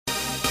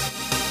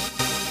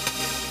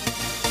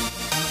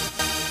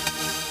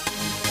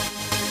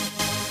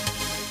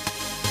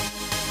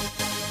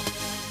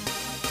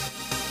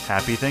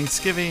Happy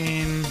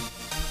Thanksgiving.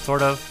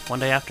 Sort of. One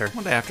day after.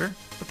 One day after.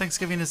 But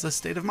Thanksgiving is a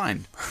state of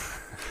mind.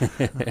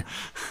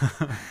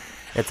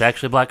 It's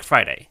actually Black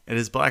Friday. It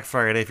is Black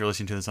Friday if you're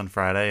listening to this on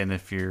Friday, and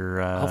if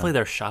you're Hopefully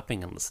they're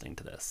shopping and listening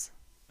to this.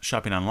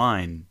 shopping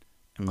online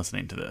and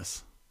listening to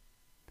this.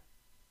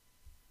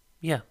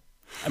 Yeah.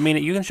 I mean,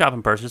 you can shop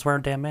in person. Just wear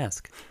a damn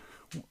mask.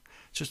 It's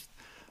just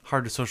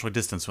hard to socially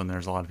distance when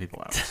there's a lot of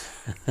people out.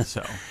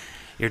 So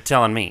You're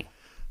telling me.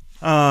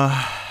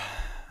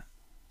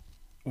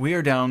 we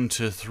are down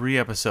to 3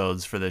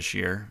 episodes for this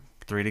year.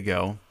 3 to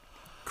go.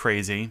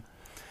 Crazy.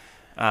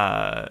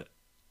 Didn't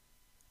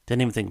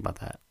even think about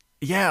that.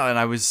 Yeah,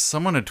 and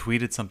someone had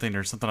tweeted something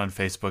or something on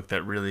Facebook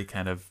that really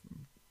kind of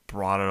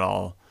brought it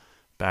all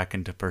back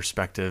into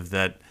perspective,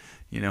 that,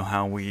 you know,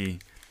 how we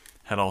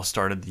had all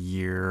started the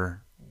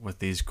year with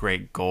these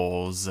great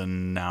goals,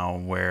 and now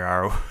where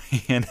are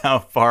we and how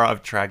far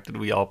off track did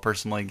we all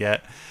personally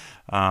get?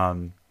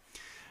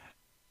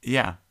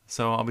 Yeah,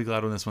 so I'll be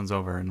glad when this one's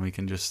over and we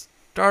can just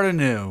start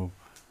anew.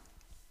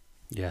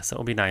 Yes,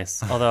 it'll be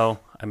nice. Although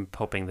I'm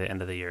hoping the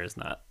end of the year is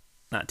not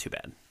too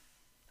bad.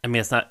 I mean,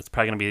 it's probably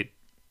going to be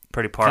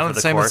pretty par Kind for of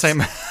the same, course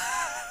same.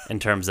 in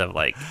terms of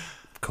like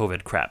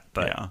COVID crap,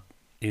 but Yeah.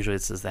 usually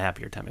it's just the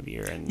happier time of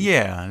year and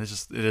Yeah, it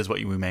is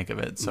what we make of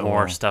it. So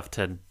more stuff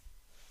to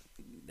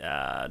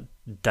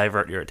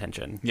divert your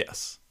attention.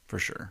 Yes, for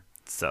sure.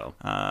 So,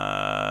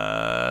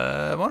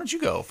 Why don't you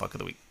go fuck of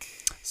the week?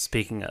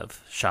 speaking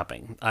of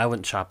shopping, I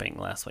went shopping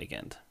last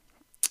weekend.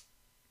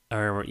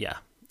 Or yeah,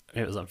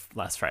 it was on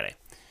last Friday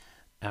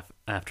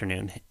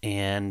afternoon,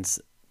 and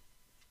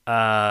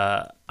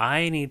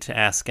I need to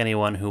ask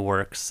anyone who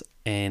works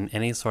in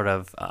any sort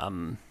of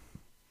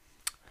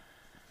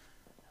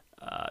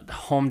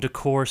home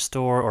decor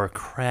store or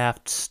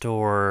craft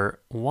store,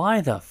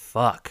 why the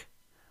fuck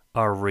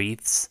are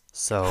wreaths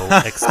so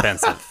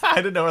expensive? I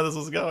didn't know where this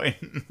was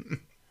going.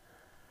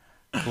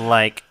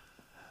 Like,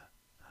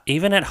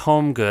 even at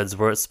Home Goods,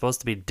 where it's supposed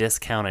to be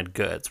discounted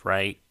goods,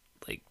 right?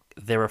 Like,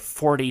 they were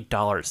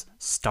 $40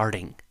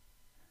 starting.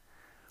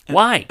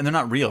 Why? And they're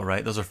not real,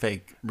 right? Those are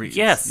fake wreaths.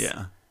 Yes.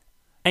 Yeah.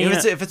 And,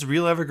 If it's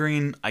real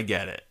evergreen, I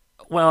get it.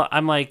 well,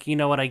 I'm like, you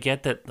know what? I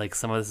get that, like,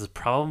 some of this is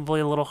probably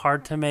a little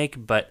hard to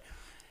make, but,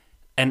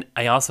 and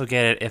I also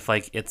get it if,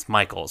 like, it's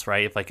Michael's,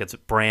 right? If, like, it's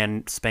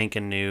brand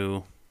spanking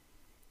new,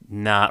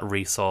 not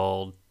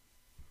resold.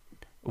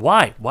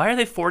 Why? Why are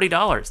they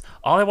 $40?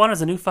 All I want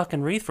is a new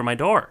fucking wreath for my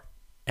door.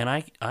 And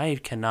I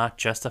cannot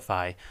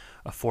justify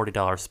a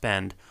 $40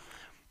 spend.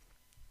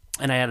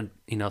 And I had,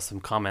 some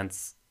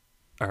comments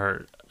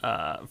or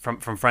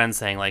from friends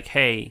saying, like,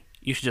 hey,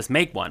 you should just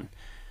make one.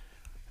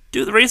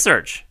 Do the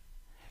research.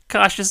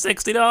 Cost you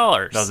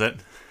 $60. Does it?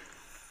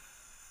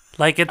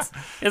 Like, it's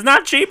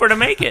not cheaper to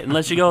make it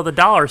unless you go to the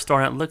dollar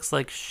store and it looks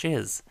like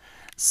shiz.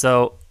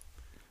 So,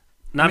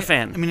 not a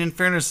fan. I mean, in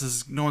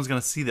fairness, no one's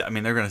going to see that. I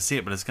mean, they're going to see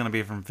it, but it's going to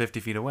be from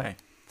 50 feet away.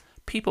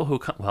 People who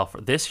come, well, for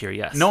this year,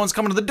 yes. No one's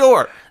coming to the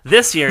door.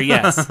 This year,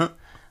 yes.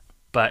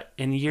 But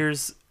in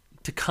years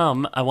to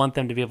come, I want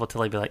them to be able to,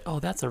 like, be like, oh,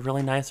 that's a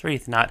really nice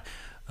wreath. Not,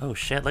 oh,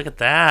 shit, look at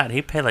that.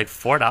 He paid like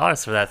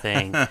 $4 for that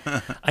thing.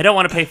 I don't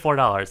want to pay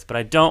 $4, but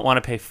I don't want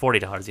to pay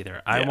 $40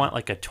 either. I want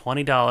like a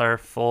 $20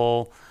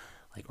 full,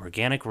 like,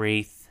 organic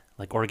wreath,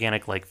 like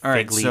organic, like, All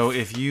right, fig leaf. so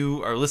if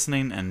you are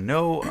listening and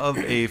know of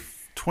a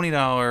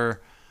 $20,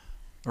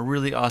 a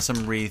really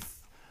awesome wreath,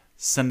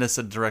 send us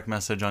a direct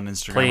message on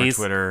Instagram Please.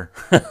 or Twitter,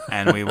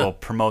 and we will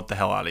promote the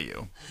hell out of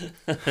you.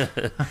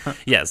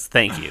 Yes,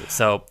 thank you.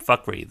 So,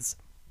 fuck wreaths.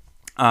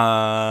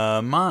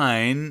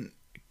 Mine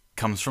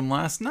comes from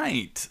last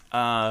night.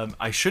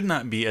 I should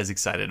not be as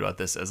excited about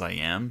this as I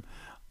am,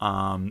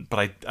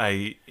 but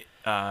I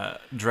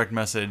direct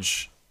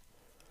message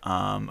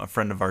a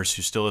friend of ours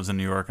who still lives in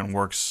New York and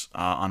works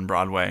on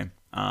Broadway.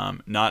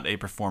 Not a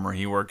performer.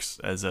 He works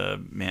as a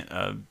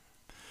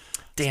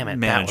Damn it,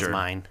 manager. that was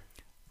mine.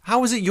 How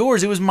was it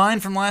yours? It was mine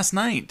from last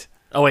night.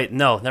 Oh, wait,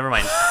 no, never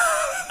mind.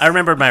 I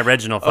remembered my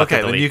original fuck Okay,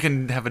 of the then week. you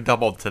can have a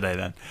double today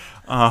then.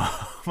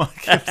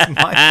 It's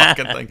my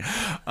fucking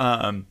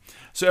thing.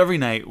 So every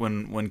night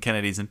when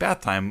Kennedy's in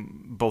bath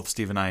time, both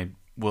Steve and I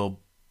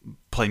will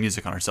play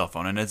music on our cell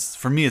phone, and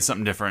for me it's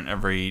something different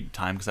every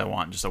time because I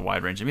want just a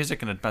wide range of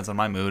music, and it depends on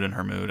my mood and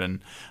her mood.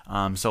 And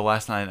so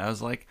last night I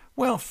was like,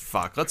 well,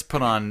 fuck, let's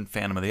put on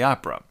Phantom of the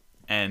Opera.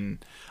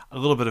 And a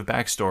little bit of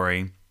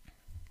backstory.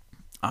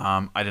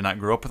 I did not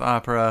grow up with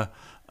opera.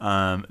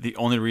 The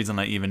only reason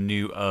I even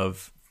knew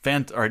of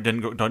didn't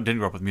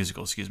grow up with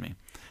musicals, excuse me.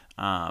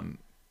 And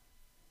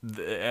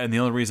the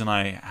only reason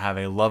I have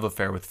a love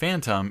affair with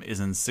Phantom is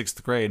in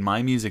 6th grade,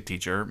 my music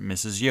teacher,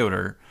 Mrs.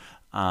 Yoder,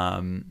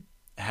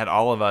 had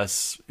all of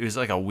us, it was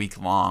like a week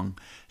long,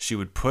 she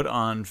would put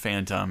on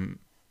Phantom.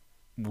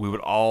 We would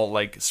all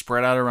like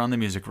spread out around the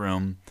music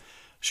room.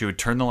 She would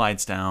turn the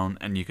lights down,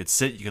 and you could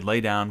sit, you could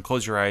lay down,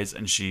 close your eyes,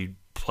 and she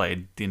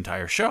played the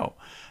entire show.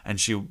 And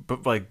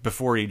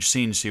before each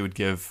scene, she would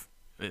give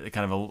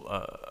kind of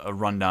a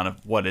rundown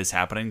of what is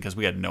happening, because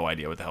we had no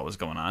idea what the hell was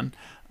going on.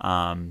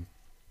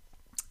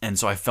 And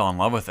so I fell in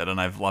love with it,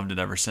 and I've loved it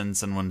ever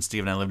since. And when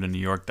Steve and I lived in New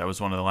York, that was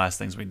one of the last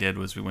things we did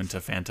was we went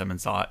to Phantom and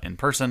saw it in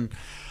person.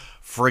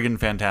 Friggin'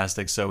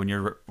 fantastic. So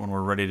when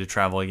we're ready to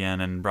travel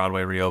again and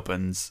Broadway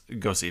reopens,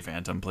 go see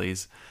Phantom,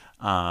 please.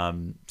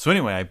 So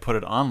anyway, I put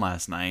it on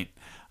last night,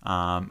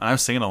 and I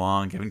was singing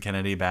along, giving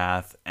Kennedy a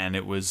bath, and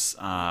it was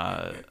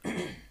I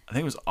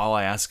think it was All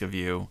I Ask of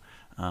You,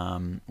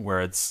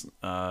 where it's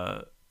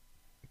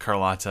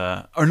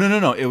Carlotta, or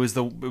no, it was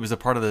a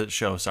part of the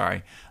show,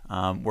 sorry,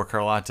 where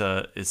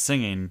Carlotta is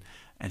singing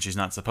and she's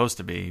not supposed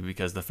to be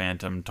because the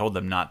Phantom told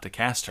them not to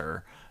cast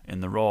her in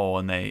the role,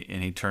 and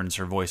he turns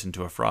her voice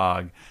into a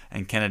frog,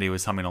 and Kennedy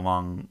was humming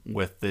along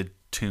with the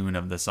tune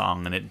of the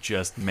song, and it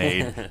just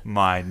made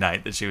my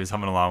night that she was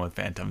humming along with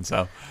Phantom.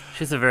 So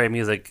she's a very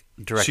music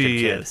directed she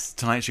kid. is.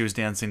 Tonight she was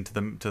dancing to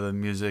the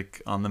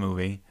music on the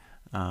movie.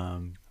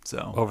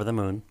 So Over the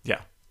Moon.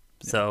 Yeah.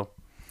 So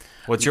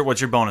what's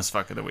your bonus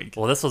fuck of the week?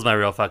 well, this was my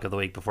real fuck of the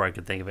week before I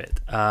could think of it.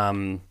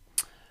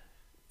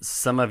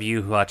 Some of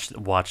you who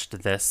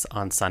watched this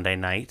on Sunday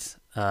night.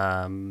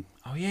 Oh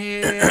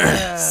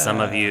yeah. Some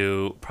of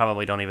you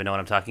probably don't even know what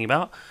I'm talking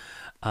about.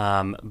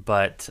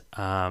 But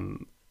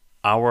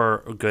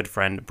our good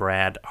friend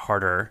Brad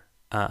Harder,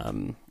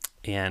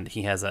 and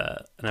he has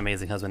an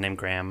amazing husband named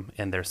Graham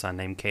and their son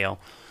named Kale.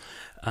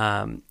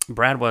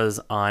 Brad was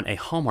on a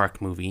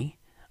Hallmark movie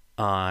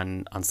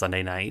on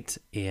Sunday night,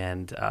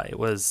 and it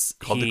was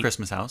called The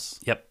Christmas House.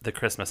 Yep, The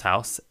Christmas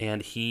House,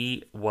 and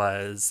he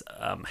was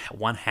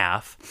one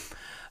half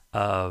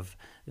of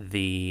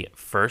the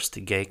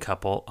first gay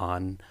couple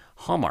on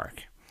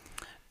Hallmark.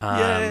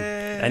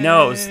 I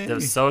know it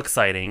was so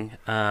exciting,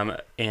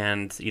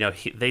 and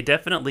they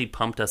definitely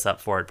pumped us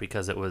up for it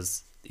because it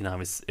was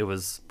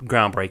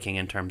groundbreaking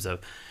in terms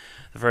of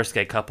the first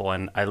gay couple,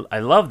 and I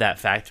love that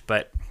fact.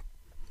 But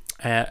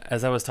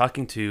as I was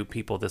talking to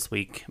people this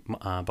week,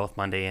 both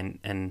Monday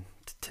and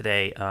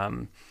today,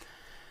 I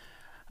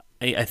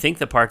think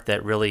the part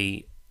that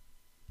really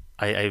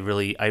I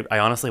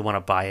honestly want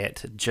to buy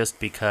it just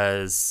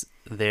because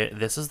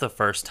this is the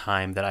first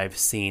time that I've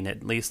seen,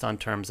 at least on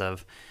terms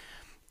of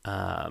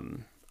a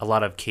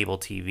lot of cable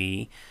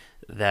TV,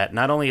 that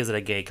not only is it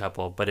a gay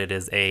couple, but it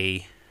is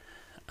they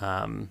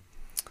don't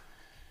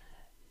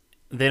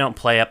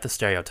play up the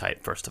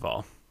stereotype, first of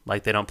all.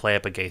 Like, they don't play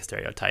up a gay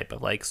stereotype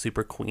of, like,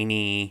 super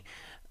queenie,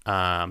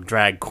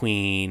 drag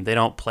queen. They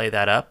don't play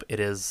that up. It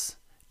is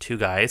two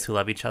guys who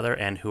love each other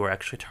and who are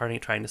actually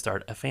trying to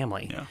start a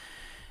family. Yeah.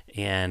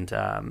 And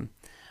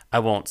I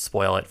won't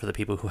spoil it for the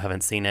people who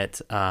haven't seen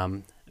it,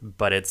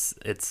 but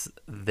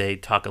they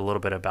talk a little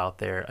bit about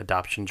their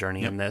adoption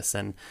journey in this,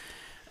 and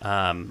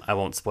I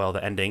won't spoil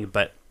the ending,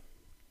 but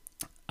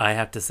I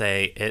have to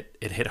say it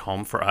hit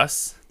home for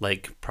us.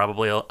 Like,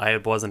 probably I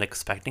wasn't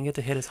expecting it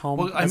to hit as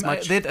home as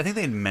much. I think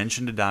they had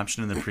mentioned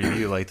adoption in the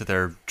preview, like that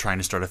they're trying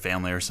to start a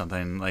family or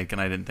something, like, and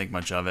I didn't think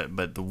much of it,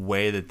 but the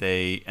way that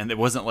and it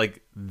wasn't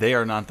like they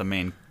are not the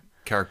main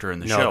character in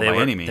the show by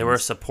any means. They were a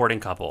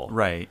supporting couple.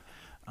 Right.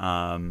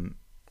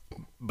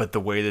 But the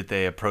way that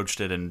they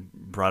approached it and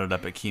brought it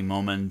up at key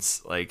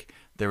moments, like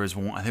there was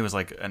one, I think it was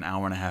like an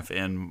hour and a half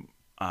in,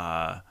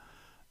 there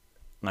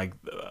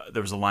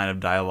was a line of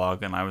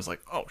dialogue, and I was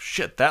like, oh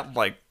shit, that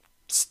like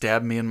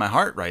stabbed me in my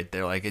heart right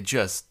there. Like it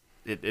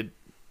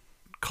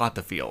caught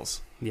the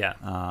feels. Yeah.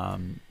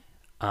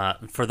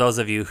 For those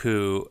of you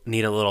who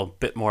need a little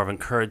bit more of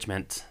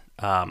encouragement,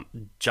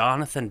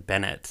 Jonathan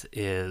Bennett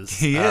is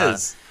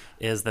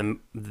the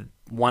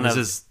one of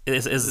is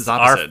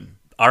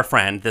our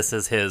friend. This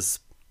is his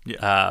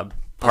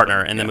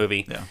partner in the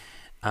movie. Yeah.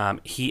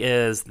 He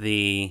is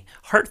the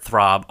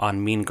heartthrob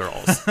on Mean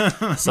Girls.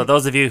 So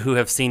those of you who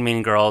have seen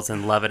Mean Girls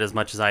and love it as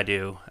much as I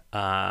do,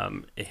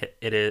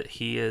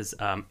 he is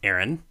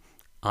Aaron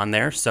on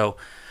there. So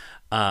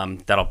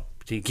that'll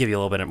give you a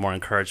little bit more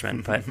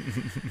encouragement. But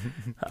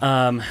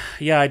I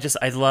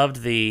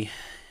loved the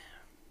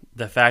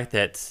fact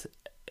that,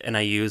 and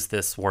I use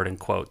this word in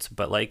quotes,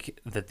 but like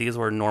that these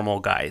were normal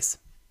guys.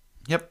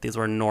 Yep. These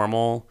were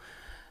normal.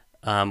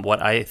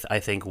 What I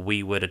think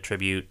we would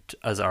attribute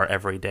as our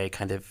everyday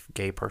kind of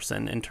gay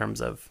person in terms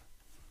of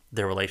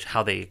their relation,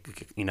 how they,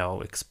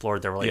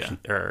 explored their relation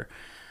or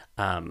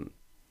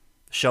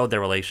showed their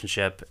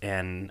relationship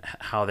and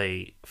how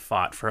they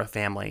fought for a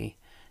family.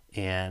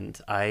 And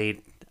I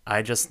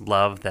just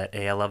love that.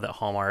 I love that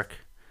Hallmark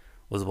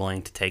was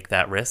willing to take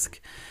that risk,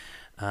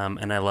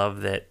 and I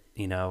love that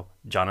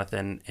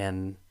Jonathan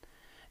and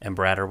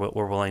Brad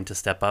were willing to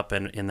step up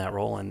in that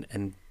role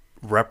and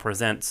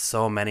represent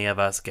so many of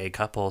us gay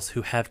couples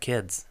who have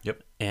kids.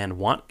 Yep.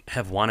 And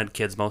have wanted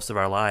kids most of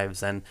our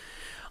lives, and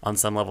on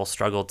some level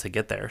struggled to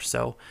get there.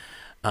 So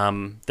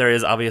there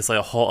is obviously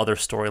a whole other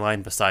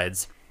storyline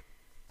besides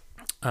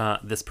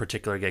this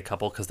particular gay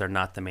couple, because they're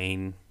not the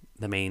main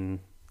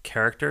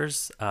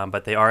characters,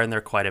 but they are in there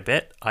quite a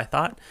bit, I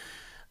thought.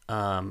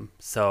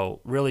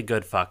 So really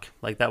good fuck.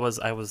 Like that was,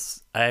 I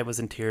was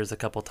in tears a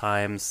couple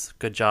times.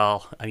 Good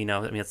job.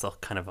 It's a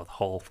kind of a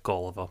whole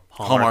goal of a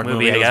Hallmark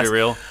movie, I guess. Be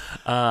real.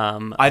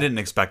 I didn't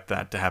expect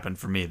that to happen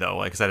for me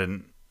though, because I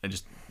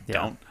just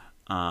don't.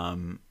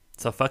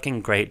 So fucking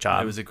great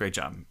job. It was a great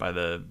job by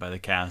the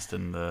cast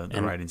and the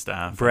writing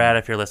staff. Brad,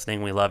 if you're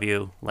listening, we love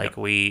you. Like, Yep.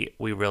 we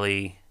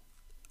really,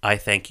 I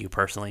thank you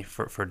personally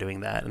for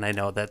doing that. And I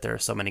know that there are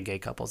so many gay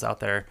couples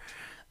out there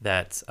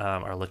that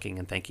are looking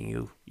and thanking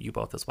you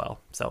both as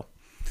well. So,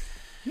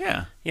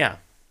 yeah.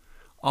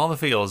 All the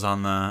feels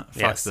on the fucks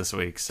Yes, this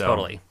week. So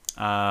totally.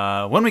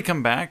 When we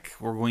come back,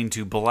 we're going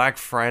to Black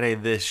Friday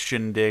this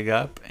shindig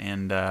up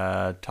and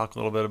talk a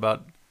little bit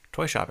about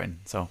toy shopping.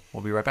 So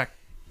we'll be right back.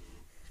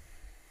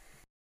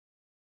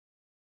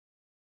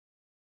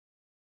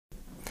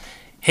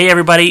 Hey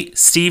everybody,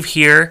 Steve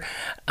here.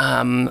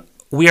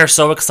 We are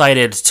so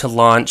excited to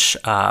launch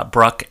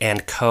Bruck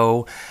 &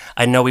 Co.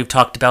 I know we've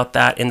talked about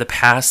that in the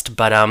past,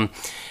 but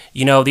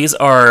these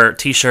are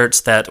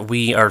t-shirts that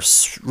we are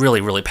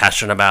really, really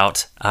passionate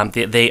about.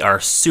 They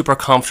are super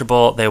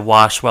comfortable, they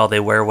wash well,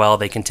 they wear well,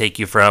 they can take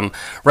you from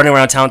running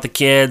around town with the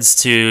kids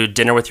to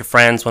dinner with your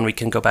friends when we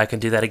can go back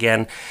and do that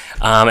again.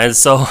 And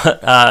so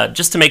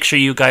just to make sure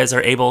you guys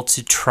are able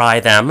to try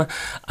them,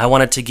 I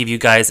wanted to give you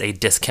guys a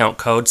discount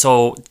code.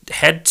 So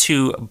head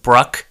to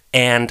bruckandco.com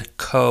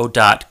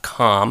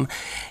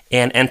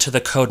and enter the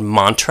code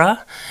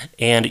MANTRA,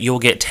 and you'll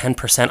get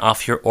 10%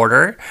 off your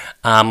order.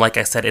 Like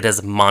I said, it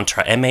is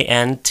MANTRA,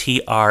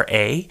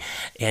 MANTRA,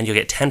 and you'll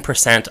get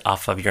 10%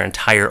 off of your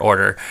entire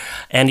order.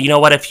 And you know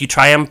what? If you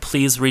try them,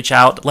 please reach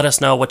out. Let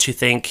us know what you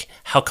think,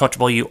 how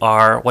comfortable you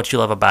are, what you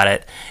love about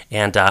it,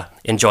 and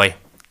enjoy.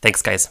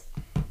 Thanks, guys.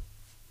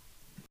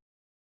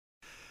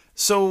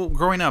 So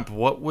growing up,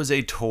 what was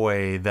a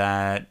toy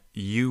that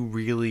you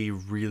really,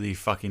 really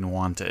fucking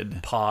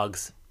wanted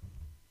Pogs.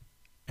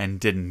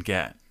 and didn't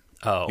get?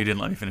 Oh. You didn't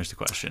let me finish the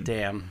question.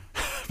 Damn.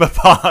 But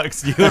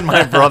Pogs, you and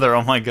my brother,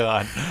 oh my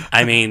god.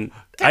 I mean,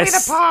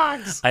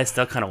 Pogs! I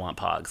still kind of want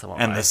Pogs. I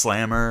won't And lie. the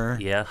Slammer.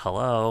 Yeah,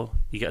 hello.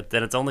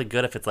 Then it's only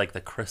good if it's like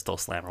the Crystal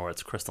Slammer, where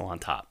it's crystal on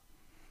top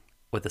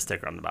with the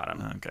sticker on the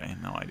bottom. Okay,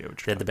 no idea what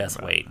They you're had the talking best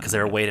about. weight because they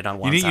were weighted on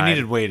one You side.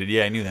 needed weighted.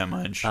 Yeah, I knew that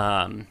much.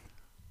 I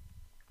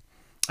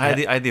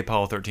had the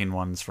Apollo 13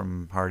 ones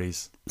from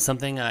Hardee's.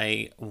 Something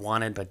I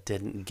wanted but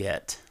didn't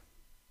get.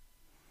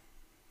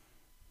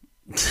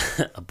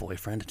 A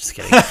boyfriend? Just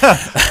kidding.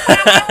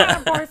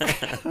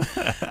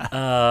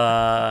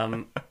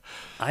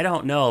 I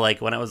don't know.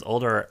 Like when I was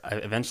older,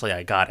 eventually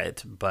I got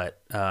it,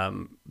 but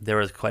there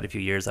was quite a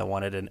few years I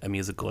wanted a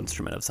musical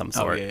instrument of some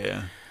sort. Oh,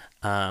 yeah.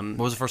 What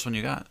was the first one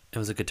you got? It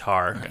was a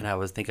guitar, and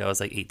I think I was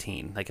like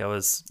 18. Like I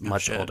was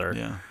much shit, older.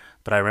 yeah.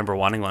 But I remember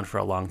wanting one for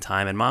a long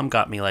time, and Mom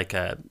got me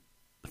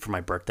for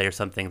my birthday or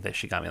something, that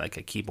she got me like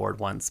a keyboard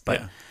once.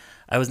 But Yeah.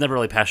 I was never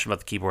really passionate about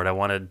the keyboard. I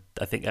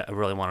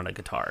really wanted a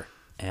guitar,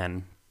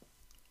 and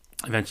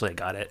eventually I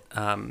got it.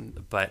 I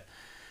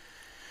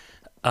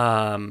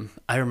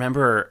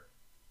remember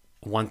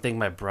one thing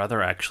my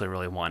brother actually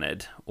really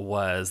wanted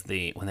was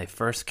when they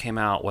first came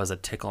out was a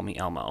Tickle Me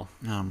Elmo.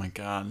 Oh my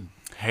god.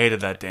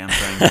 Hated that damn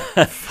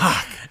thing.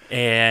 Fuck.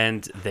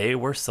 And they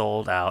were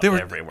sold out They were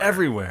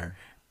everywhere.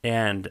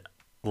 And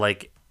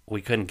like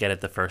we couldn't get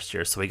it the first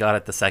year, so we got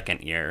it the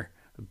second year.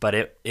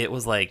 But it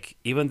was like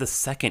even the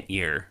second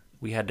year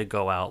we had to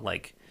go out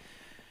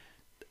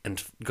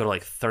and go to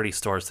like 30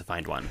 stores to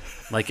find one.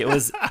 Like it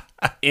was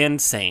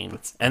insane.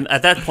 And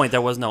at that point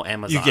there was no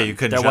Amazon. You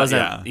couldn't there shop,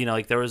 wasn't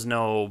yeah. there was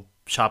no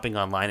shopping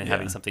online and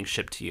having Yeah. something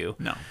shipped to you.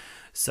 No.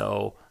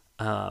 So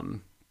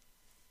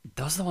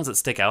those are the ones that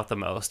stick out the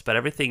most. But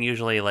everything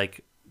usually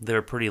like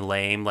they're pretty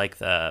lame, like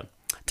the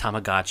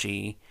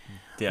Tamagotchi.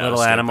 Yeah, Little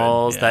stupid.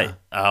 animals Yeah. that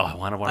I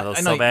wanted one of those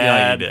I so know-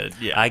 bad. yeah, you did.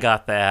 Yeah. I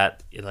got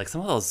that. Like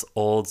some of those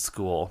old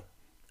school.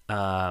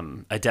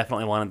 I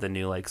definitely wanted the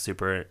new like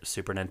Super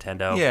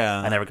Nintendo.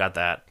 Yeah. I never got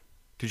that.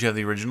 Did you have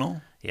the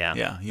original? Yeah,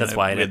 Yeah, that's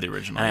why I we had did the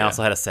original, And I yeah.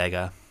 also had a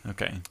Sega,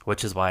 Okay.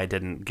 which is why I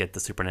didn't get the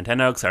Super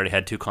Nintendo because I already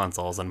had two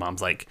consoles. And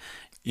Mom's like,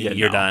 Yeah,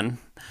 "You're no. done."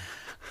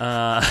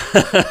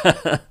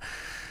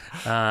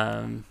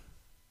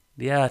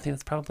 Yeah, I think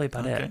that's probably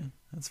about Okay. it.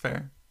 That's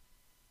fair.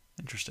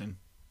 Interesting.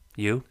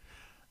 You?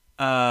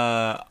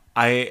 One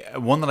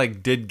that I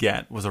did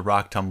get was a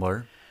rock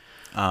tumbler.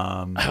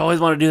 I always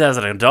wanted to do that as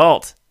an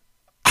adult.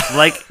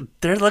 Like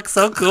they look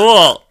so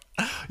cool.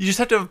 You just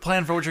have to have a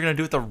plan for what you're gonna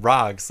do with the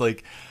rocks.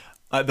 Like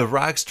the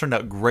rocks turned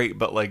out great,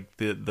 but like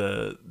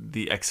the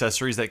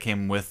accessories that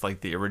came with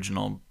like the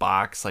original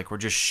box like were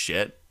just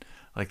shit.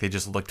 Like they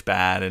just looked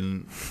bad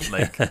and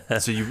like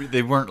so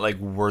they weren't like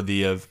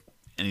worthy of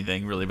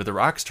anything really. But the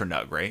rocks turned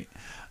out great.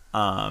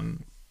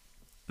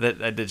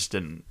 That just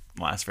didn't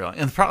last very long.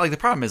 And the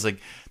problem is like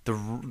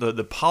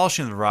the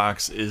polishing of the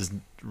rocks is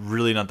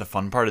really not the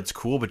fun part. It's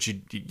cool, but you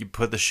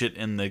put the shit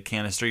in the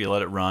canister, you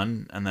let it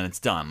run, and then it's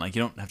done. Like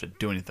you don't have to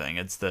do anything.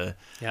 It's the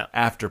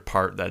after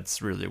part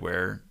that's really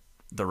where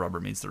the rubber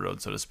meets the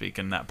road, so to speak.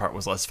 And that part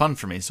was less fun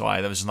for me, so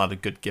that was just not a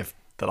good gift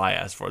that I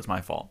asked for. It's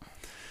my fault.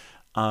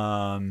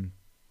 I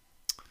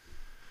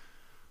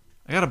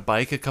got a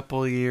bike a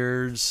couple of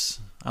years.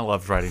 I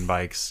loved riding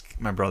bikes.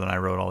 My brother and I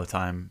rode all the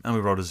time, and we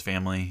rode as a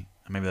family.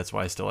 Maybe that's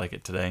why I still like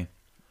it today.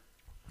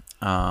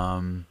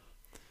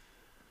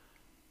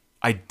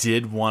 I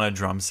did want a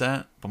drum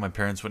set, but my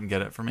parents wouldn't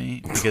get it for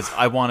me because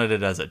I wanted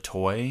it as a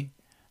toy,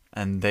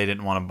 and they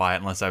didn't want to buy it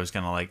unless I was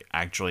gonna like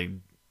actually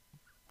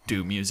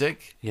do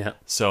music. Yeah.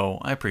 So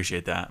I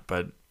appreciate that,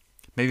 but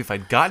maybe if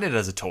I'd gotten it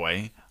as a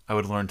toy, I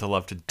would learn to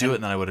love to do it,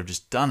 and then I would have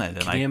just done it.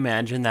 And Can you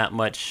imagine that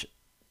much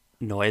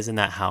noise in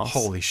that house?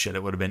 holy shit,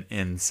 it would have been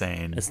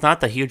insane. It's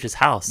not the hugest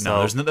house.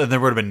 No, So there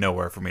would have been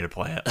nowhere for me to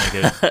play it.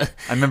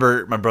 I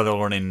remember my brother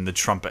learning the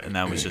trumpet, and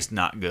that was just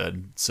not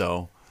good.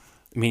 So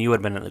I mean, you would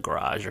have been in the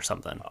garage or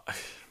something.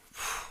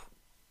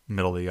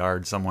 middle of the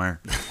yard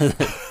somewhere.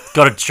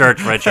 Go to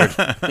church, Richard.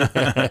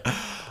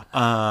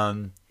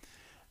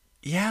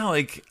 Yeah,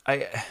 like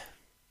I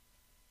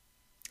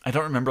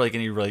don't remember like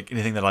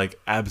anything that I like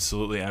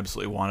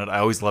absolutely wanted. I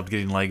always loved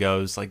getting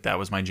Legos. Like that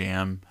was my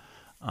jam.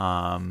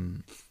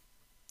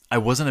 I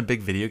wasn't a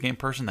big video game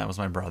person. That was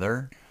my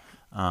brother.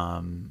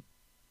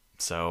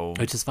 So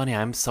Which is funny.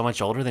 I'm so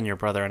much older than your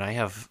brother, and I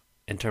have,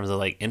 in terms of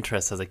like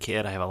interests as a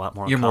kid, I have a lot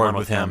more in you're common more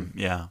with him.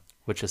 Yeah.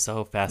 which is so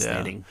Yeah.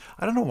 fascinating.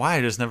 I don't know why.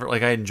 I just never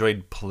like I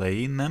enjoyed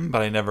playing them,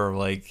 but I never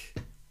like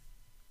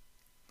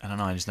I don't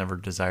know. I just never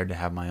desired to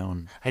have my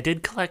own. I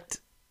did collect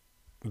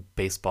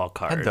baseball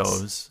cards. Had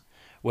those.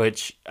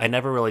 Which I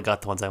never really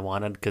got the ones I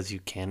wanted because you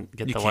can't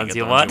get You the can't ones get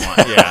you the want. ones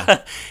you want,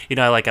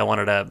 yeah. I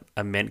wanted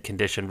a mint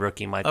condition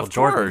rookie Michael Of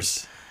Jordan.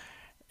 course.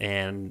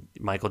 And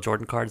Michael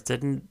Jordan cards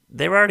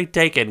they were already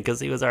taken because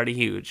he was already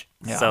huge.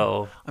 Yeah.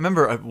 So I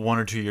remember 1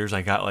 or 2 years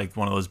I got like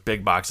one of those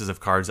big boxes of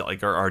cards that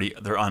like are already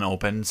they're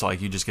unopened, so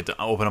like you just get to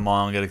open them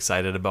all and get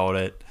excited about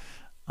it.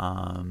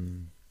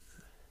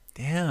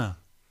 Yeah.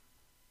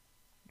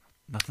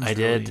 Nothing's I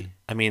did. really-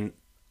 I mean,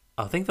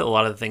 I think that a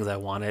lot of the things I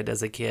wanted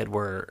as a kid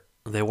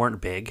they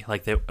weren't big.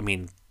 Like the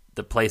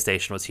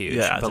PlayStation was huge.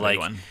 Yeah, it's but a big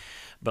one.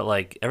 But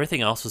like everything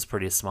else was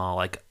pretty small.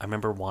 Like I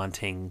remember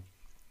wanting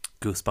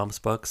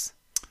Goosebumps books.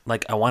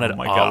 Like I wanted Oh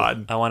my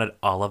God. I wanted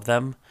all of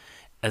them,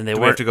 and they Do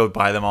we weren't. have to go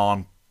buy them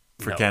all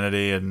for No.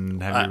 Kennedy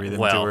and have you read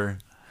them to her?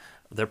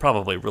 They're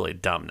probably really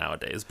dumb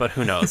nowadays, but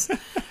who knows?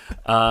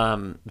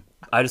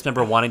 I just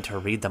remember wanting to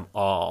read them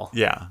all.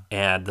 Yeah.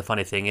 And the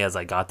funny thing is,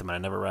 I got them and I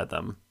never read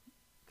them.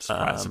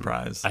 Surprise,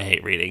 surprise. I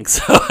hate reading,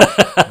 so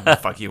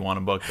Fuck, you want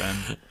a book then?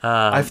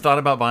 I've thought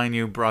about buying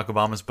you Barack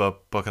Obama's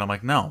book, and I'm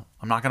like, no,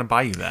 I'm not going to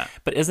buy you that.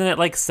 But isn't it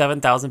like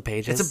 7,000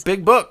 pages? It's a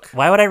big book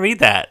Why would I read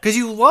that? because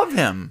you love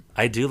him.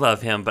 I do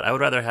love him, but I would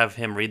rather have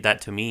him read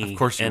that to me Of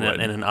course you in would.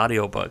 an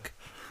audiobook.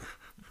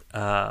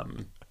 No,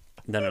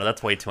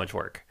 that's way too much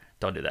work.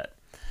 Don't do that.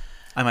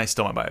 I might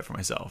still might buy it for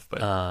myself,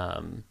 but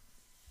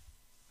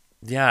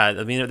Yeah,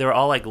 I mean, they were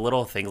all like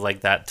little things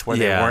like that to where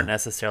Yeah. they weren't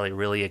necessarily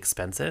really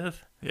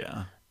expensive.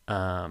 yeah.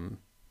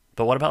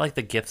 But what about like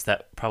the gifts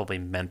that probably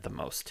meant the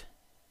most?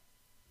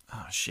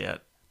 Oh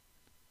shit.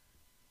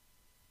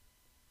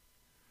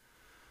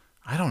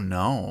 I don't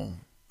know.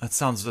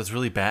 That's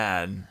really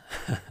bad.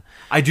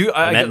 I do.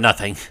 It meant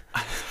nothing.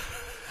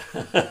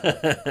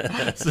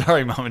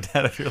 Sorry, Mom and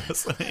Dad, if you're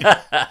listening.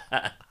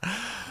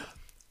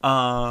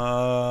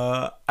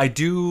 I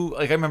do.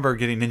 Like I remember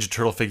getting Ninja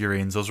Turtle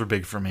figurines. Those were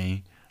big for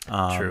me.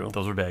 True.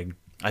 Those were big.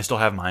 I still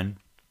have mine.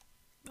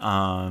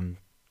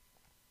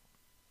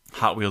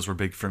 Hot Wheels were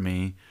big for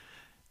me.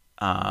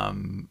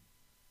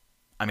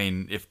 I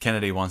mean, if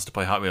Kennedy wants to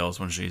play Hot Wheels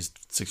when she's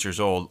 6 years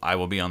old, I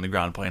will be on the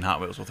ground playing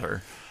Hot Wheels with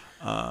her.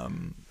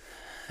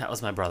 That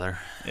was my brother.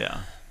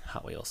 Yeah.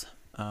 Hot Wheels.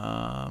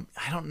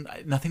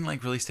 Nothing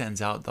like really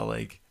stands out though,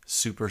 like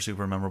super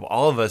memorable.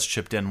 All of us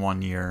chipped in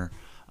one year,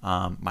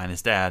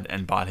 minus Dad,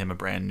 and bought him a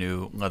brand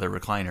new leather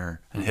recliner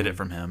and hid it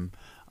from him.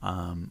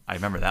 I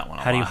remember that one.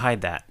 How do you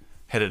hide that?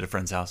 Hid it at a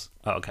friend's house.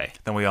 Oh, okay.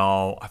 Then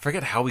I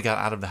forget how we got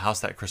out of the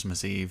house that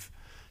Christmas Eve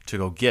to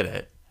go get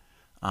it,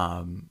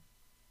 and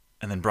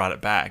then brought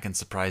it back and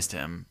surprised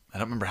him. I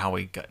don't remember how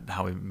we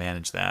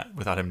managed that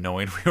without him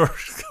knowing we were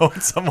going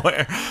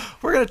somewhere.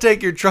 We're gonna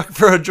take your truck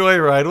for a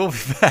joyride. We'll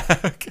be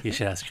back. You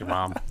should ask your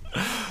mom.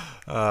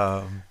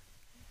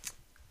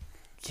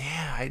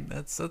 Yeah,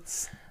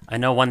 that's. I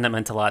know one that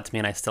meant a lot to me,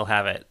 and I still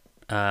have it.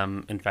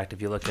 In fact,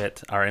 if you look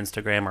at our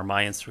Instagram or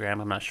my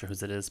Instagram, I'm not sure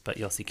whose it is, but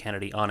you'll see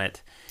Kennedy on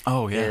it.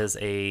 Oh yeah. Is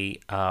a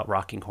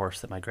rocking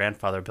horse that my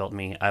grandfather built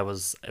me. It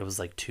was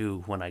like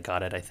 2 when I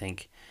got it, I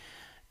think,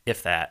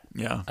 if that.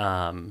 Yeah.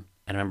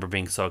 And I remember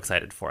being so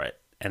excited for it.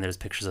 And there's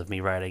pictures of me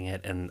riding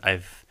it, and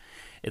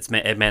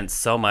it meant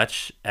so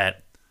much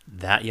at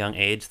that young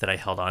age that I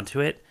held on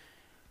to it.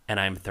 And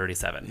I'm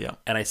 37. Yeah.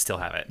 And I still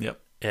have it. Yep.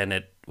 And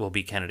it will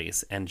be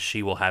Kennedy's, and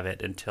she will have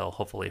it until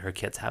hopefully her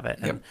kids have it.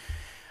 Yep.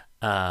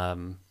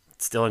 And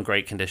it's still in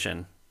great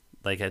condition.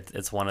 Like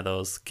it's one of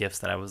those gifts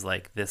that I was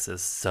like, this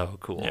is so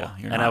cool.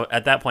 Yeah,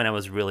 at that point I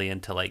was really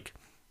into like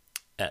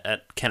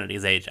at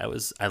Kennedy's age,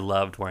 I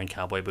loved wearing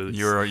cowboy boots.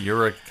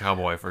 You're a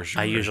cowboy for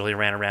sure. I usually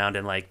ran around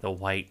in like the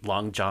white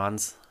long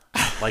johns,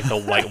 like the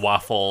white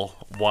waffle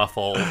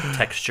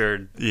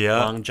textured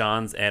long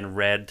johns and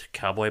red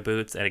cowboy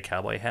boots and a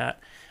cowboy hat,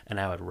 and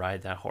I would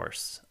ride that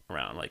horse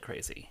around like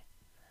crazy.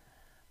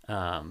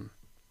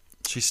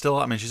 She's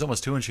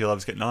almost 2 and she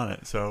loves getting on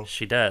it. So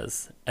She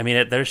does. I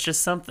mean, there's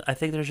just something. I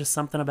think there's just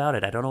something about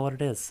it. I don't know what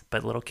it is,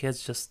 but little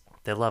kids just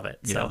they love it.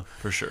 Yeah, So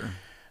for sure.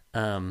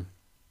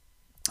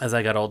 As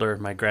I got older,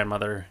 my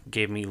grandmother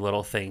gave me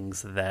little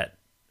things that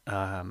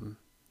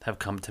have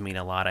come to mean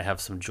a lot. I have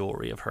some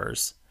jewelry of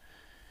hers.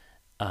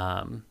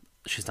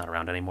 She's not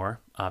around anymore,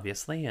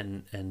 obviously,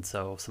 and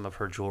so some of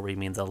her jewelry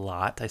means a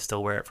lot. I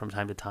still wear it from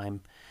time to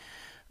time.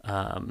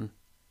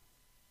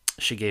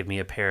 She gave me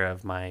a pair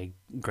of my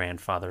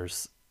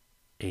grandfather's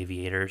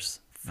aviators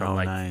from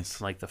nice.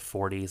 from like the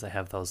 40s. I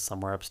have those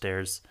somewhere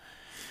upstairs.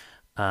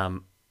 I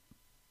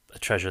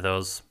treasure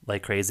those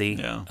like crazy.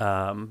 Yeah.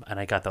 And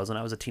I got those when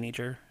I was a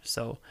teenager.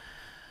 So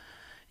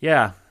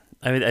yeah,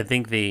 I mean, I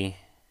think it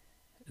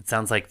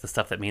sounds like the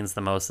stuff that means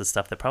the most is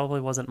stuff that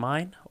probably wasn't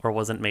mine or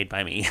wasn't made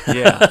by me.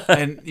 Yeah,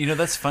 and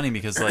that's funny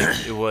because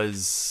like it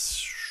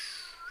was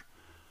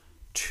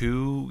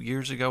 2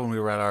 years ago when we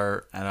were at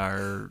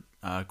our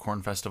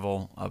corn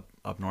festival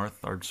up north,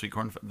 our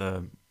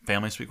the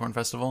family sweet corn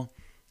festival.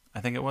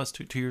 I think it was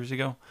 2 years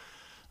ago.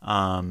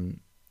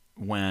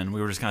 When we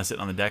were just kind of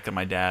sitting on the deck, and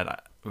my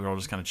dad, we were all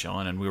just kind of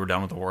chilling, and we were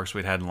done with the works.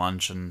 We'd had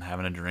lunch and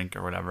having a drink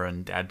or whatever,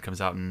 and Dad comes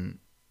out and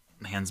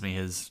hands me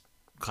his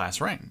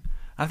class ring.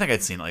 I think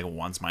I'd seen it like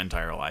once my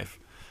entire life.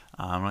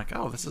 I'm like,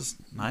 oh, this is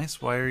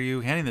nice. Why are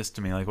you handing this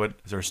to me? Like, what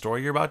is there a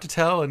story you're about to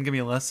tell and give me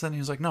a lesson?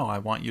 He's like, no, I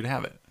want you to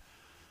have it.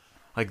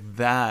 Like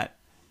that,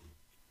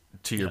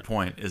 to your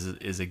point,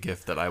 is a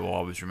gift that I will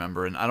always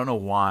remember. And I don't know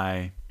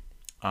why.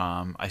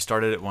 I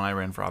started it when I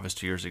ran for office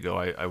 2 years ago.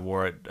 I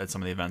wore it at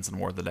some of the events and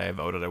wore it the day I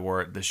voted. I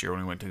wore it this year when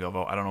we went to go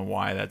vote. I don't know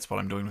why that's what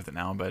I'm doing with it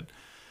now, but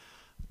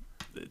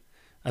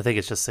I think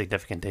it's just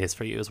significant days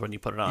for you is when you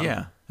put it on.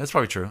 yeah, that's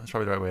probably true. That's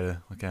probably the right way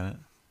to look at it.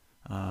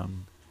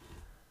 And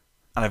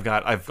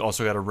I've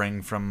also got a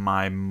ring from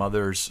my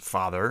mother's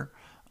father.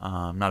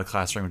 Not a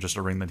class ring, but just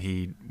a ring that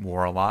he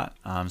wore a lot.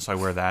 So I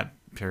wear that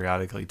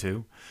periodically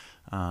too.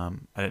 I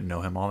didn't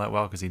know him all that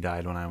well because he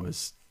died when I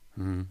was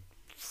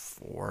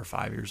 4 or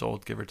 5 years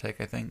old, give or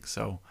take, I think.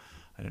 So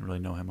I didn't really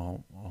know him a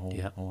whole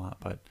lot.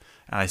 But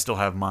and I still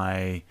have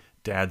my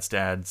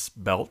dad's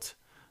belt.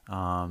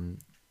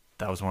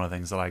 That was one of the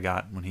things that I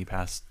got when he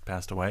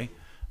passed away.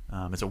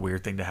 It's a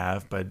weird thing to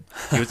have, but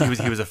he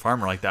was a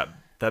farmer. Like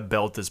that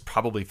belt is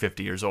probably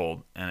 50 years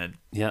old, and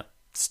it's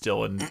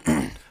still in.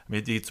 I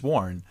mean, it's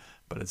worn,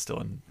 but it's still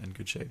in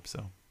good shape.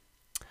 So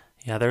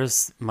yeah,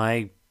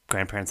 my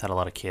grandparents had a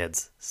lot of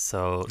kids,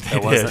 so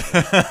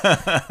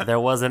there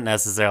wasn't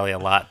necessarily a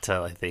lot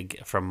to, I think,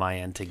 from my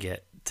end to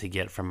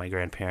get from my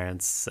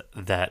grandparents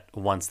that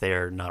once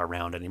they're not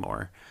around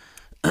anymore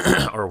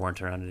or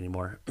weren't around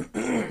anymore.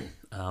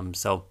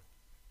 So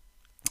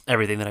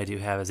everything that I do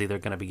have is either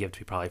going to be given to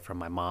me probably from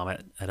my mom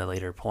at a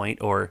later point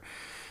or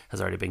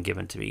has already been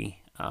given to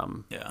me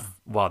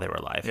while they were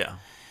alive. Yeah.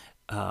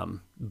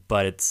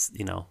 But it's,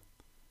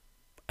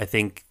 I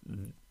think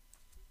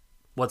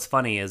what's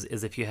funny is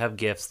if you have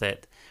gifts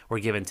that were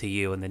given to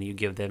you and then you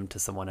give them to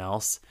someone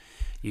else,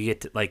 you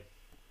get to, like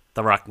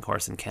the rocking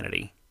horse in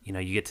Kennedy,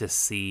 you get to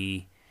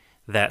see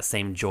that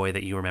same joy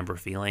that you remember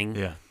feeling.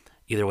 Yeah.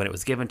 Either when it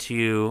was given to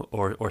you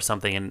or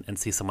something and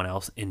see someone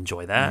else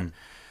enjoy that.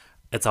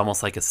 It's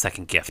almost like a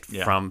second gift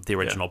from the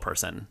original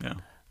person. Yeah.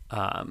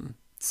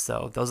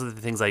 So those are the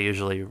things I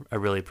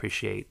really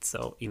appreciate.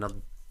 So,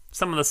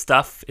 some of the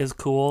stuff is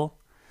cool.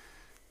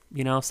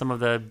 Some of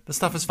the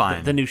stuff is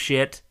fine. The new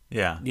shit,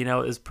 yeah,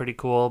 is pretty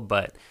cool,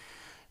 but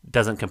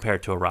doesn't compare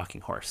to a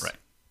rocking horse. Right.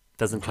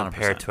 Doesn't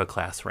compare to a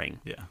class ring.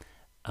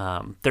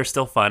 Yeah. They're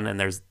still fun, and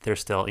they're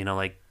still,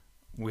 like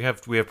we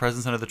have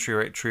presents under the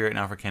tree right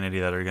now for Kennedy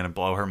that are going to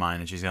blow her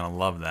mind, and she's going to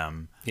love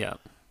them. Yeah.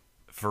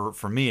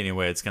 For me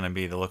anyway, it's going to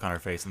be the look on her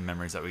face and the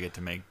memories that we get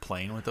to make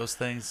playing with those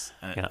things.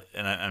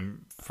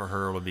 And for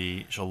her, it'll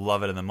be, she'll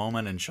love it in the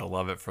moment and she'll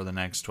love it for the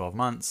next 12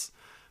 months,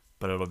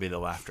 but it'll be the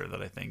laughter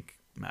that I think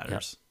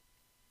matters.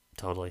 Yep.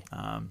 Totally.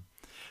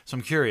 So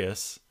I'm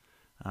curious.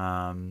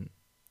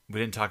 We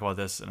didn't talk about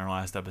this in our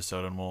last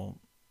episode, and we'll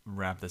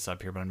wrap this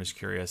up here, but I'm just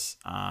curious.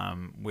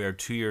 We are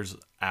 2 years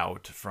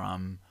out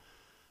from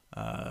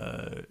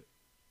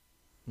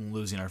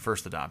losing our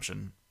first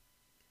adoption.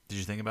 Did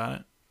you think about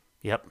it?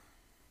 Yep.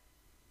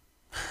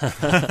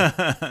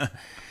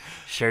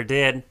 Sure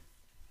did.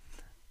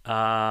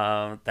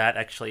 That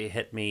actually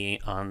hit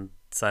me on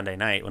Sunday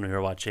night when we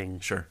were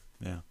watching. Sure.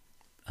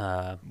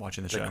 Yeah.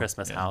 Watching the show.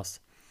 Christmas House.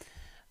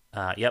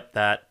 Yep.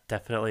 That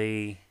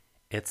definitely.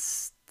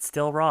 It's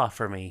still raw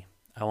for me.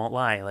 I won't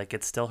lie. Like,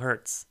 it still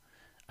hurts.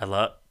 I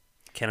love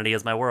Kennedy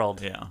is my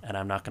world. Yeah. And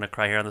I'm not going to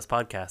cry here on this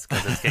podcast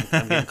because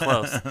I'm getting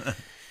close.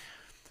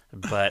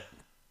 But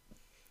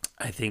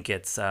I think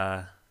it's.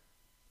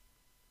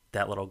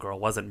 That little girl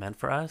wasn't meant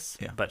for us,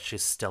 but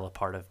she's still a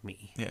part of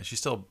me. Yeah, she's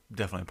still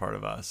definitely a part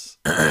of us.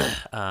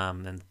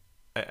 And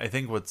I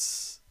think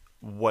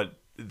what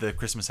the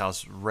Christmas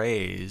House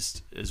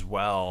raised as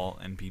well,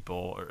 and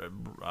people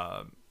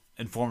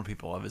informed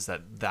people of, is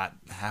that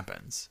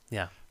happens.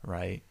 Yeah.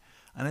 Right.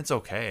 And it's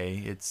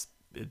okay. It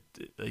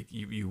like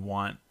you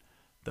want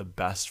the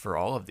best for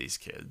all of these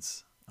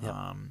kids,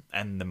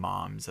 and the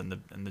moms and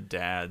the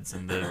dads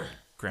and the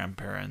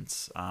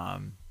grandparents.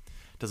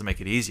 Doesn't make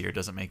it easier.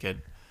 Doesn't make it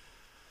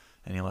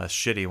any less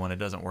shitty when it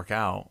doesn't work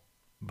out.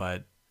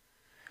 But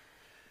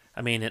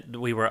I mean,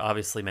 we were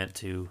obviously meant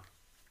to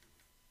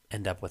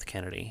end up with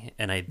Kennedy,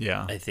 and I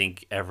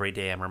think every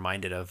day I'm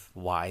reminded of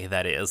why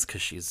that is,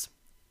 because she's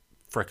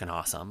freaking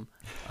awesome.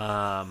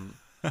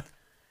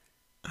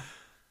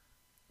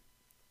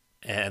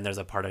 And there's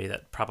a part of you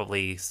that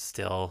probably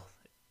still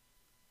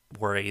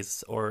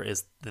worries or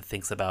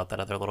thinks about that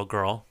other little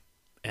girl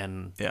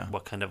and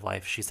what kind of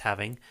life she's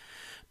having.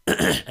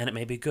 And it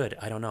may be good.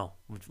 I don't know.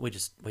 We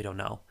don't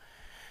know.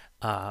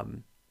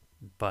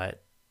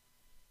 But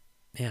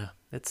yeah,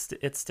 it's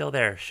still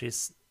there.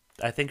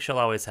 I think she'll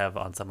always have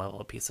on some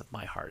level a piece of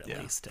my heart, at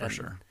least. For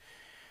sure.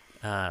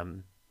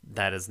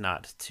 That is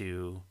not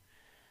to,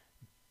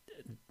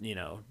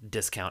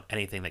 discount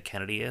anything that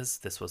Kennedy is.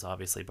 This was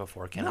obviously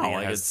before Kennedy. No,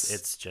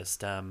 it's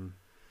just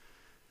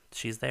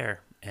she's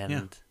there,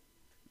 and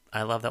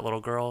I love that little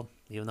girl,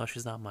 even though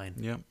she's not mine.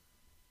 Yep.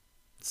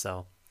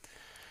 So,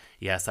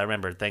 yes, I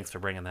remembered. Thanks for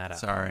bringing that up.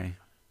 Sorry,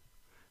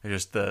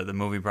 the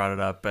movie brought it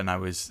up, and I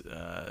was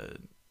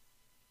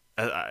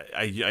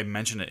I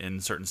mention it in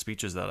certain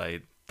speeches that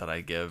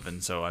I give,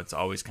 and so it's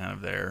always kind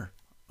of there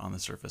on the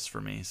surface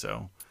for me.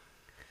 So.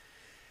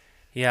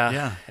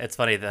 Yeah, it's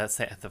funny you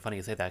say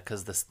that,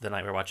 because the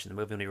night we were watching the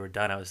movie, when we were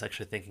done, I was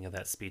actually thinking of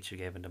that speech you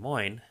gave in Des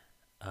Moines,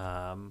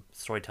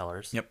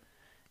 Storytellers. Yep.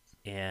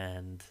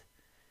 And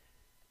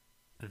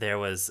there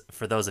was,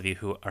 for those of you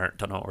who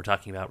don't know what we're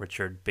talking about,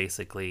 Richard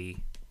basically,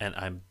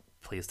 and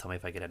please tell me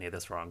if I get any of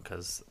this wrong,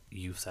 because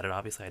you said it,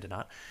 obviously I did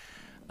not,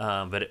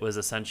 but it was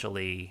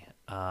essentially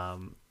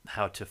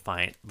how to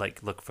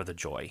look for the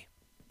joy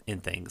in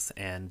things,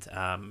 and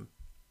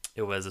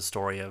it was a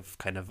story of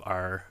kind of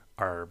our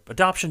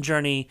adoption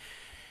journey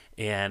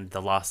and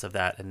the loss of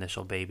that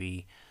initial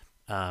baby.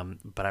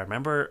 But I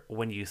remember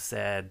when you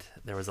said,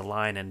 there was a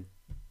line, and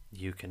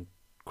you can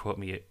quote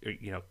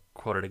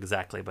it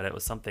exactly, but it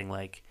was something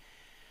like,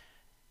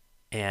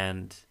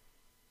 and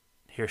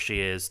here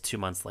she is 2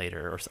 months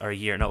later, or a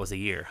year. No, it was a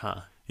year,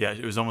 huh? Yeah,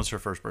 it was almost her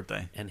first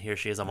birthday. And here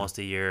she is almost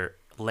a year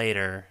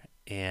later.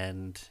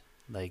 And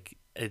like,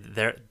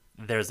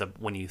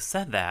 when you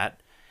said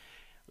that,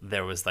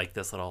 there was like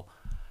this little,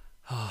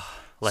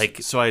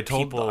 so I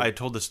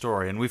told the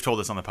story, and we've told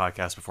this on the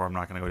podcast before. I'm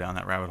not going to go down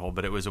that rabbit hole,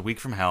 but it was a week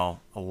from hell.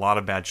 A lot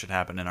of bad shit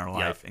happened in our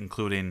life,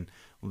 including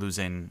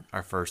losing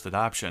our first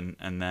adoption.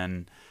 And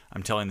then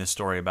I'm telling this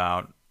story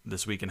about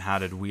this week and how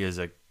did we as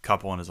a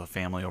couple and as a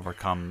family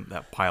overcome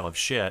that pile of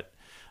shit.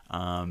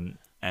 And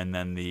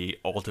then the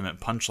ultimate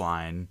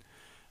punchline,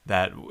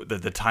 that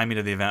the timing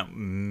of the event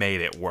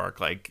made it work.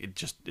 Like it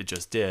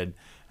just did.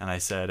 And I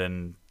said,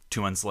 and 2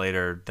 months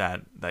later,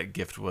 that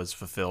gift was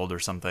fulfilled or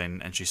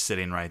something, and she's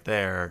sitting right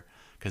there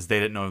because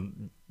they didn't know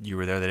you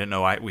were there. They didn't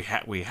know we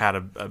had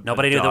a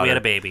nobody knew that we had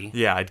a baby.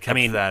 Yeah, I'd kept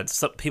that.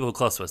 Some people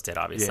close to us did,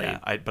 obviously.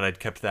 Yeah, but I'd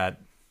kept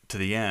that to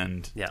the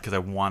end because I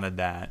wanted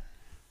that.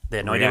 They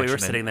had no idea we were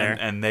sitting there,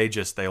 and they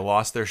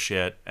lost their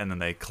shit, and then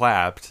they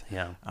clapped.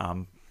 Yeah.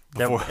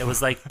 It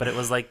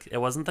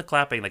wasn't the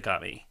clapping that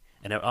got me,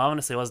 and it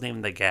honestly wasn't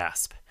even the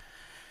gasp.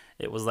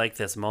 It was like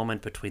this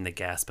moment between the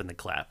gasp and the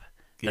clap.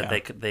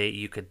 That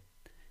you could,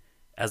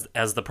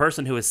 as the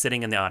person who is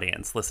sitting in the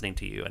audience listening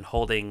to you and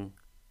holding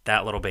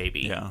that little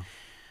baby. Yeah.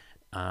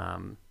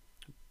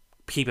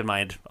 Keep in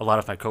mind, a lot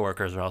of my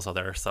coworkers are also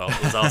there, so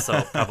it was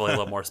also probably a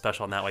little more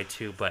special in that way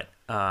too. But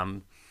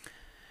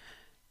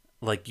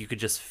like you could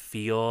just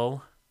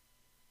feel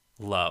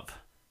love.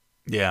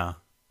 Yeah.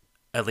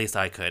 At least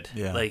I could.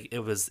 Yeah. Like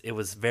it was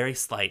very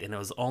slight, and it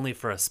was only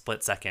for a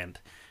split second.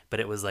 But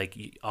it was like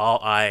all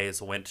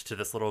eyes went to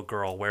this little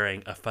girl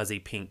wearing a fuzzy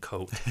pink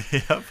coat.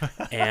 Yep.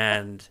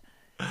 and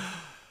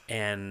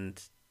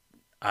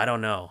I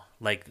don't know.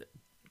 Like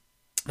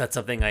that's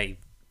something I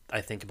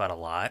think about a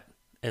lot,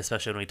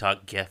 especially when we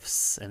talk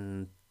gifts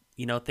and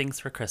things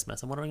for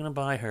Christmas and what are we going to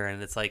buy her,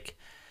 and it's like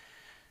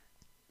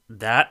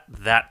that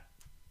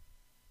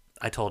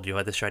I told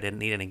you this year I didn't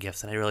need any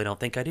gifts, and I really don't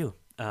think I do.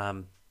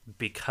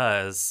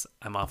 Because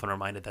I'm often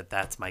reminded that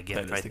that's my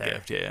gift right there.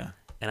 Gift, yeah.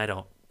 And I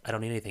don't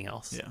need anything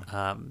else.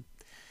 Yeah.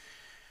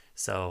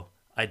 So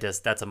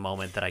that's a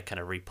moment that I kind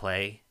of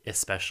replay,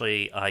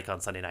 especially like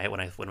on Sunday night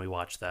when we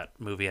watch that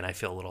movie and I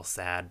feel a little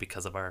sad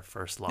because of our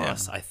first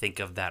loss. Yeah. I think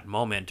of that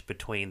moment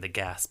between the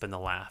gasp and the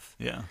laugh.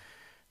 Yeah.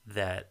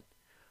 That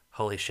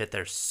holy shit,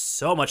 there's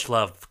so much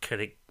love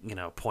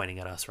pointing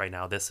at us right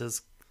now. This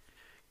is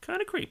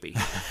kind of creepy.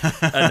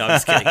 No, I'm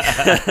just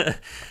kidding.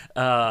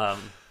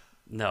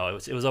 No,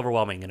 it was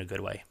overwhelming in a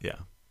good way. Yeah.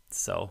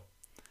 So.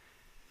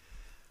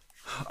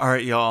 All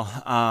right,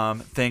 y'all.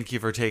 Thank you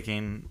for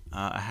taking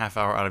a half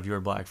hour out of your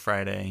Black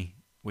Friday.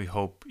 We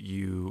hope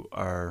you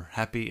are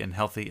happy and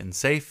healthy and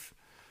safe.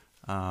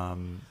 We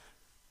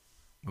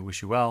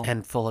wish you well.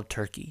 And full of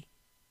turkey.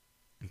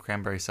 And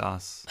cranberry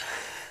sauce.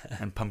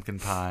 And pumpkin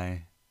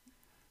pie.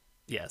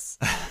 Yes.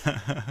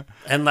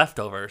 And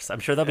leftovers.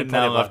 I'm sure there'll be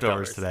plenty of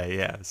leftovers today.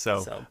 Yeah.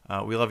 So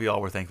we love you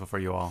all. We're thankful for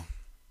you all.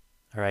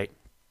 All right.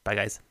 Bye,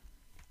 guys.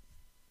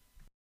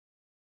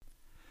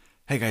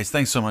 Hey guys,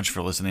 thanks so much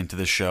for listening to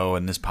this show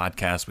and this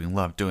podcast. We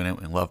love doing it.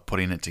 We love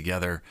putting it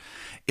together.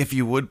 If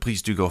you would,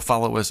 please do go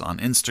follow us on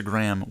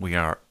Instagram. We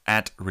are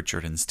at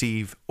Richard and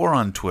Steve, or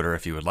on Twitter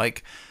if you would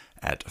like,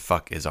 at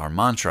Fuck Is Our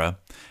Mantra.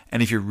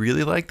 And if you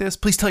really like this,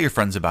 please tell your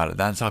friends about it.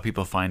 That's how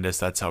people find us.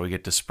 That's how we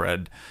get to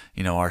spread,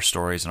 our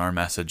stories and our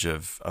message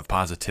of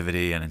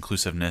positivity and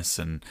inclusiveness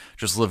and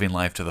just living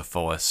life to the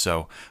fullest.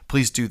 So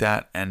please do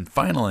that. And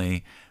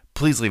finally,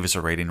 please leave us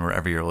a rating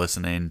wherever you're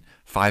listening.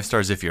 5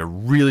 stars if you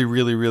really,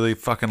 really, really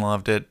fucking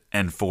loved it.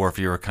 And 4 if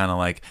you were kind of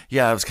like,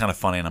 yeah, it was kind of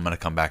funny and I'm going to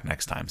come back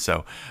next time.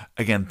 So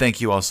again,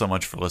 thank you all so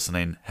much for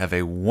listening. Have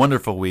a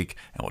wonderful week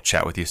and we'll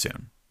chat with you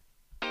soon.